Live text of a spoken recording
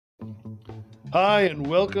Hi, and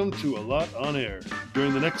welcome to Allot On Air.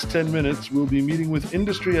 During the next 10 minutes, we'll be meeting with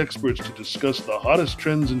industry experts to discuss the hottest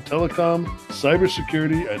trends in telecom,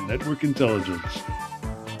 cybersecurity, and network intelligence.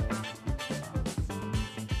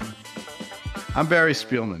 I'm Barry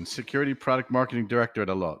Spielman, Security Product Marketing Director at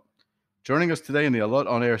Allot. Joining us today in the Allot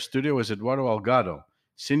On Air studio is Eduardo Holgado,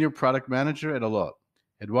 Senior Product Manager at Allot.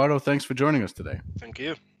 Eduardo, thanks for joining us today. Thank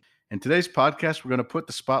you. In today's podcast, we're going to put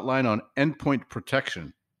the spotlight on endpoint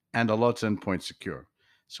protection and Allot's EndpointSecure.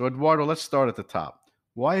 So, Eduardo, let's start at the top.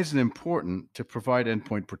 Why is it important to provide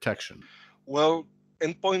endpoint protection? Well,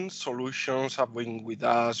 endpoint solutions have been with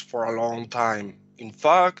us for a long time. In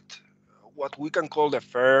fact, what we can call the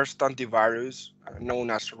first antivirus,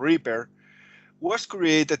 known as Reaper, was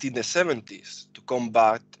created in the 70s to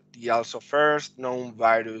combat the also first known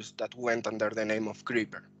virus that went under the name of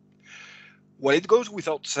Creeper. While it goes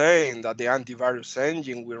without saying that the antivirus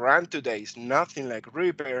engine we run today is nothing like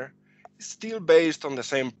Reaper, it's still based on the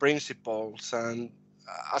same principles, and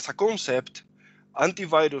as a concept,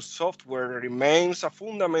 antivirus software remains a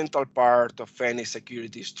fundamental part of any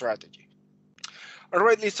security strategy. And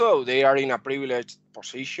rightly so, they are in a privileged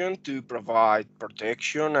position to provide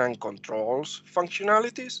protection and controls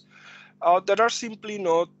functionalities that are simply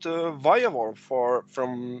not viable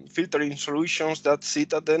from filtering solutions that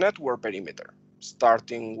sit at the network perimeter,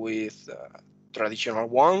 starting with traditional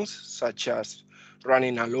ones, such as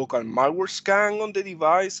running a local malware scan on the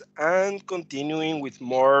device and continuing with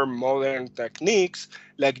more modern techniques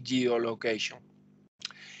like geolocation.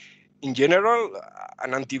 In general,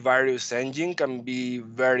 an antivirus engine can be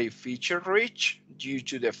very feature-rich due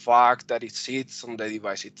to the fact that it sits on the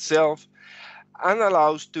device itself and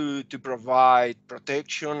allows to provide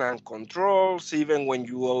protection and controls even when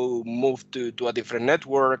you move to a different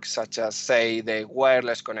network, such as, say, the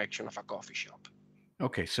wireless connection of a coffee shop.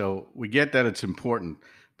 Okay, so we get that it's important,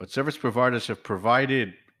 but service providers have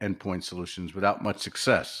provided endpoint solutions without much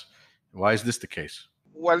success. Why is this the case?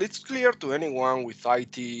 Well, it's clear to anyone with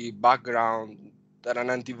IT background that an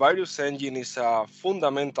antivirus engine is a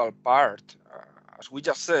fundamental part. As we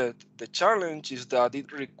just said, the challenge is that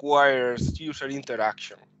it requires user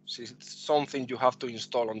interaction. So it's something you have to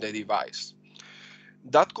install on the device.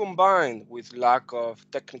 That combined with lack of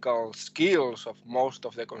technical skills of most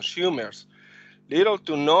of the consumers, little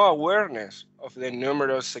to no awareness of the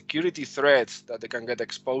numerous security threats that they can get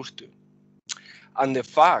exposed to, and the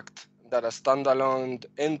fact that a standalone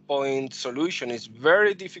endpoint solution is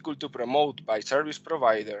very difficult to promote by service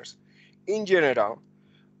providers in general,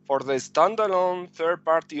 for the standalone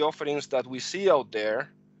third-party offerings that we see out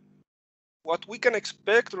there, what we can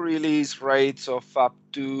expect really is rates of up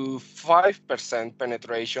to 5%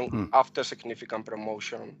 penetration after significant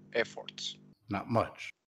promotion efforts. Not much.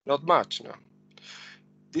 Not much, no.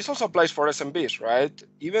 This also applies for SMBs, right?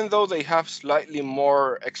 Even though they have slightly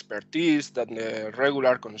more expertise than the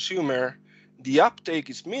regular consumer, the uptake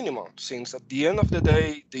is minimal, since at the end of the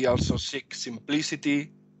day, they also seek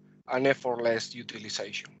simplicity and effortless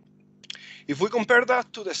utilization. If we compare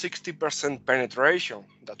that to the 60% penetration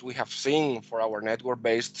that we have seen for our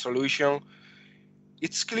network-based solution,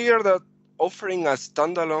 it's clear that offering a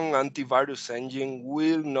standalone antivirus engine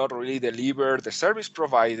will not really deliver the service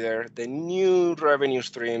provider the new revenue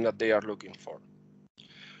stream that they are looking for.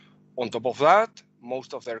 On top of that,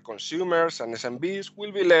 most of their consumers and SMBs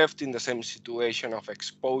will be left in the same situation of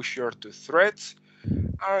exposure to threats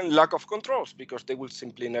and lack of controls because they will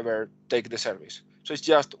simply never take the service. So it's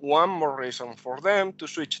just one more reason for them to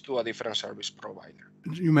switch to a different service provider.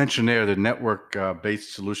 You mentioned there the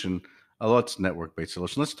network-based solution, Allot's network-based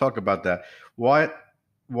solution. Let's talk about that. Why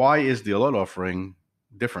is the Allot offering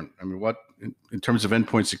different? I mean, what in terms of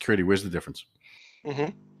endpoint security, where's the difference?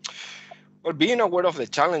 Mm-hmm. Well, being aware of the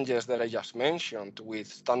challenges that I just mentioned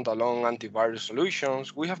with standalone antivirus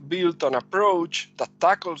solutions, we have built an approach that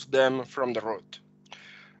tackles them from the root.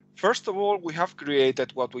 First of all, we have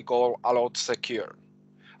created what we call Allot Secure.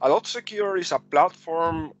 Allot Secure is a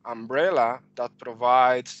platform umbrella that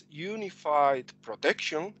provides unified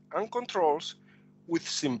protection and controls with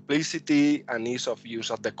simplicity and ease of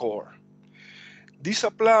use at the core. This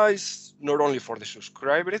applies not only for the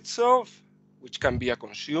subscriber itself, which can be a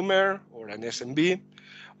consumer or an SMB,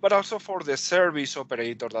 but also for the service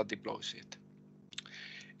operator that deploys it.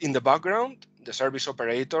 In the background, the service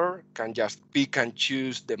operator can just pick and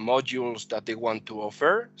choose the modules that they want to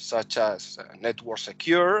offer, such as Network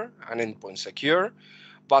Secure and Endpoint Secure.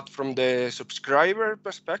 But from the subscriber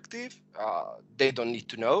perspective, they don't need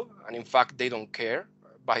to know, and in fact, they don't care,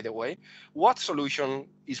 by the way, what solution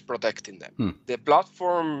is protecting them. The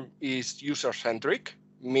platform is user-centric,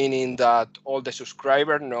 meaning that all the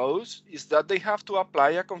subscriber knows is that they have to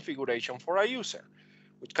apply a configuration for a user,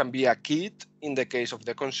 which can be a kit in the case of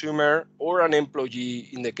the consumer or an employee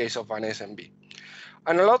in the case of an SMB.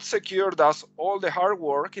 And Allot Secure does all the hard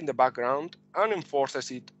work in the background and enforces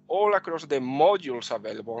it all across the modules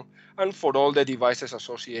available and for all the devices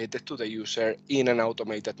associated to the user in an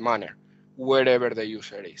automated manner, wherever the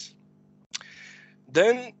user is.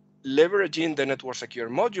 Then, leveraging the Network Secure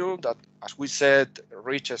module that, as we said,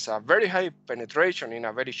 reaches a very high penetration in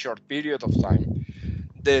a very short period of time,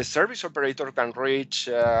 the service operator can reach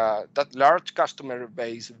that large customer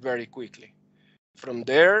base very quickly. From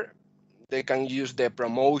there, they can use the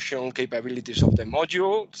promotion capabilities of the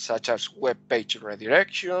module, such as web page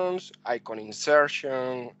redirections, icon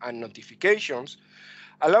insertion, and notifications,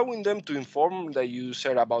 allowing them to inform the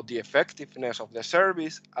user about the effectiveness of the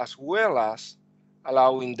service, as well as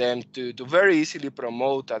allowing them to very easily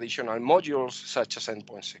promote additional modules such as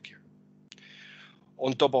EndpointSecure.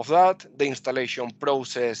 On top of that, the installation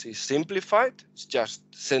process is simplified. It's just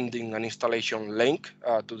sending an installation link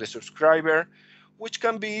to the subscriber, which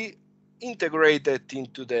can be integrated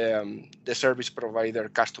into the service provider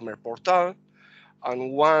customer portal.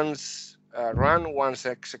 And once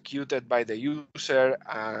executed by the user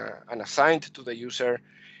and assigned to the user,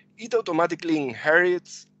 it automatically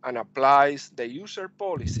inherits and applies the user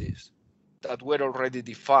policies that were already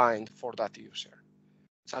defined for that user,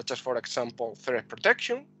 such as, for example, threat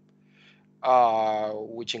protection,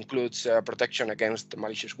 which includes protection against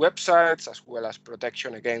malicious websites, as well as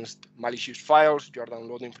protection against malicious files you are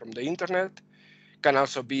downloading from the internet. Can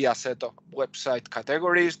also be a set of website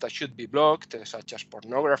categories that should be blocked, such as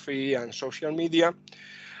pornography and social media,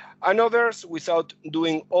 and others without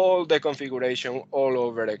doing all the configuration all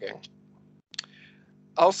over again.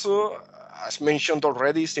 Also, as mentioned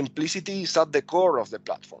already, simplicity is at the core of the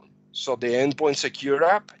platform. So the Endpoint Secure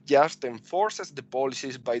app just enforces the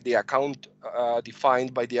policies by the account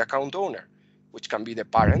defined by the account owner, which can be the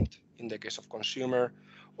parent in the case of consumer,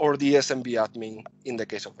 or the SMB admin in the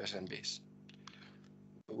case of SMBs.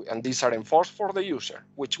 And these are enforced for the user,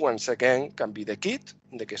 which once again can be the kit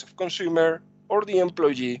in the case of consumer, or the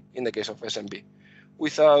employee in the case of SMB,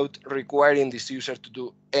 without requiring this user to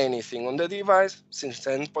do anything on the device, since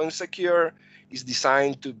Endpoint Secure is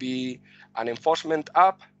designed to be an enforcement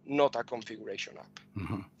app, not a configuration app.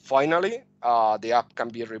 Mm-hmm. Finally, the app can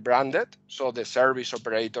be rebranded, so the service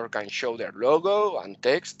operator can show their logo and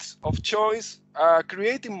texts of choice,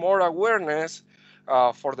 creating more awareness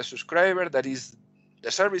for the subscriber that is the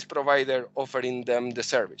service provider offering them the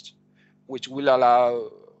service, which will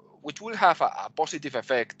have a positive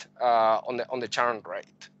effect on the churn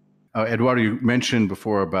rate. Eduardo, you mentioned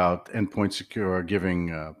before about Endpoint Secure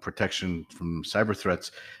giving protection from cyber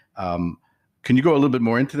threats. Can you go a little bit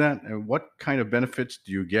more into that? And what kind of benefits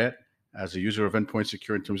do you get as a user of Endpoint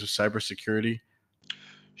Secure in terms of cybersecurity?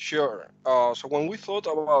 Sure. So when we thought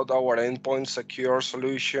about our Endpoint Secure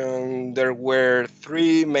solution, there were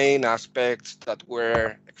three main aspects that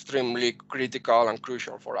were extremely critical and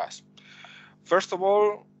crucial for us. First of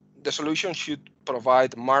all, the solution should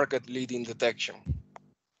provide market-leading detection.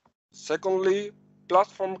 Secondly,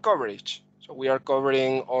 platform coverage. So we are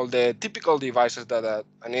covering all the typical devices that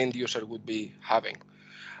an end user would be having,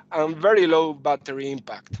 and very low battery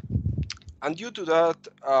impact. And due to that,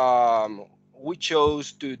 we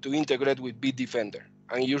chose to integrate with Bitdefender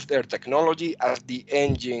and use their technology as the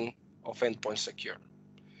engine of Endpoint Secure.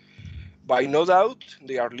 By no doubt,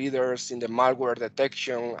 they are leaders in the malware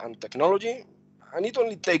detection and technology, and it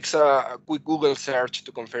only takes a quick Google search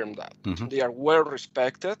to confirm that. Mm-hmm. They are well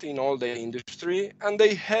respected in all the industry, and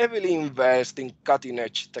they heavily invest in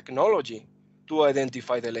cutting-edge technology to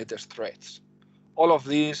identify the latest threats. All of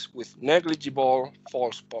this with negligible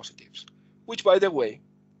false positives, which, by the way,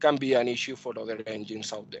 can be an issue for other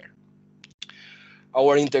engines out there.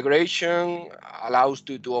 Our integration allows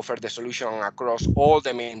to offer the solution across all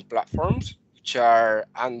the main platforms, which are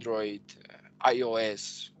Android,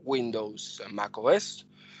 iOS, Windows, and macOS.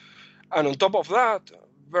 And on top of that,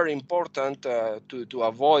 very important to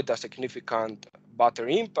avoid a significant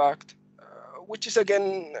battery impact, which is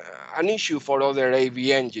again an issue for other AV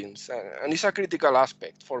engines, and it's a critical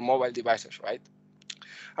aspect for mobile devices, right?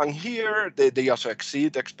 And here they also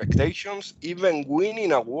exceed expectations, even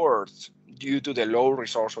winning awards due to the low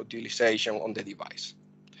resource utilization on the device.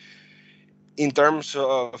 In terms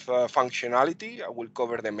of functionality, I will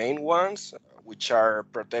cover the main ones, which are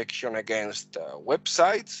protection against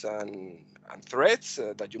websites and threats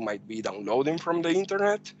that you might be downloading from the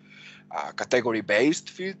internet, category-based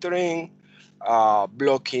filtering,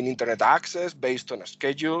 blocking internet access based on a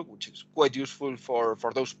schedule, which is quite useful for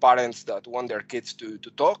those parents that want their kids to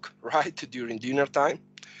talk, right, during dinner time.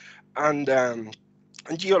 And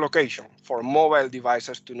geolocation for mobile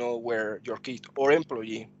devices to know where your kid or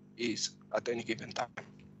employee is at any given time.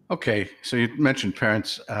 Okay, so you mentioned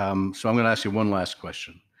parents. So I'm going to ask you one last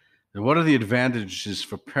question. What are the advantages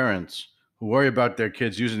for parents who worry about their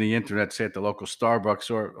kids using the internet, say at the local Starbucks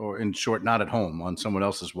or in short, not at home on someone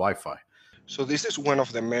else's Wi-Fi? So this is one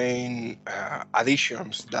of the main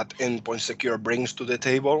additions that Endpoint Secure brings to the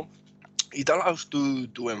table. It allows to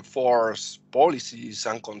enforce policies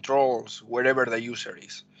and controls wherever the user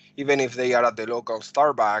is, even if they are at the local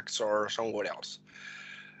Starbucks or somewhere else.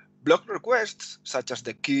 Block requests, such as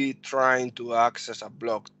the kid trying to access a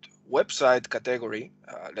blocked website category,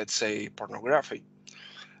 let's say pornography,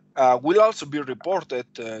 will also be reported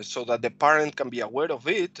so that the parent can be aware of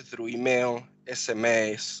it through email,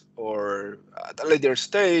 SMS, or at a later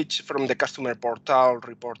stage from the customer portal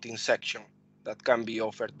reporting section that can be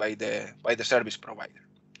offered by the service provider.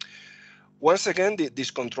 Once again,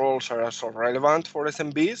 these controls are also relevant for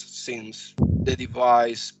SMBs since the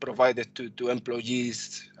device provided to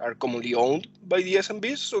employees are commonly owned by the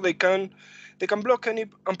SMBs, so they can block any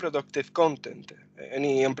unproductive content,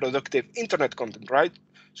 any unproductive internet content, right?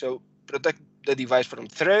 So protect the device from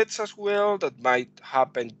threats as well that might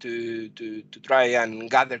happen to try and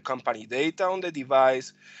gather company data on the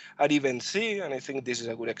device, and even see, and I think this is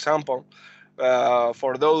a good example,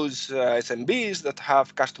 for those SMBs that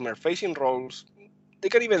have customer-facing roles, they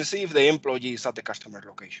can even see if the employee is at the customer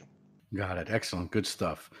location. Got it. Excellent. Good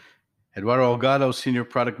stuff. Eduardo Holgado, Senior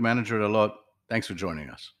Product Manager at Allot. Thanks for joining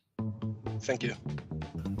us. Thank you.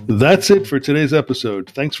 That's it for today's episode.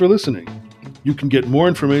 Thanks for listening. You can get more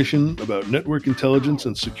information about network intelligence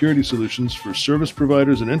and security solutions for service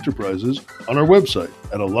providers and enterprises on our website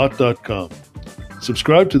at allot.com.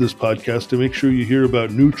 Subscribe to this podcast to make sure you hear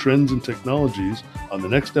about new trends and technologies on the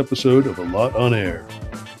next episode of Allot On Air.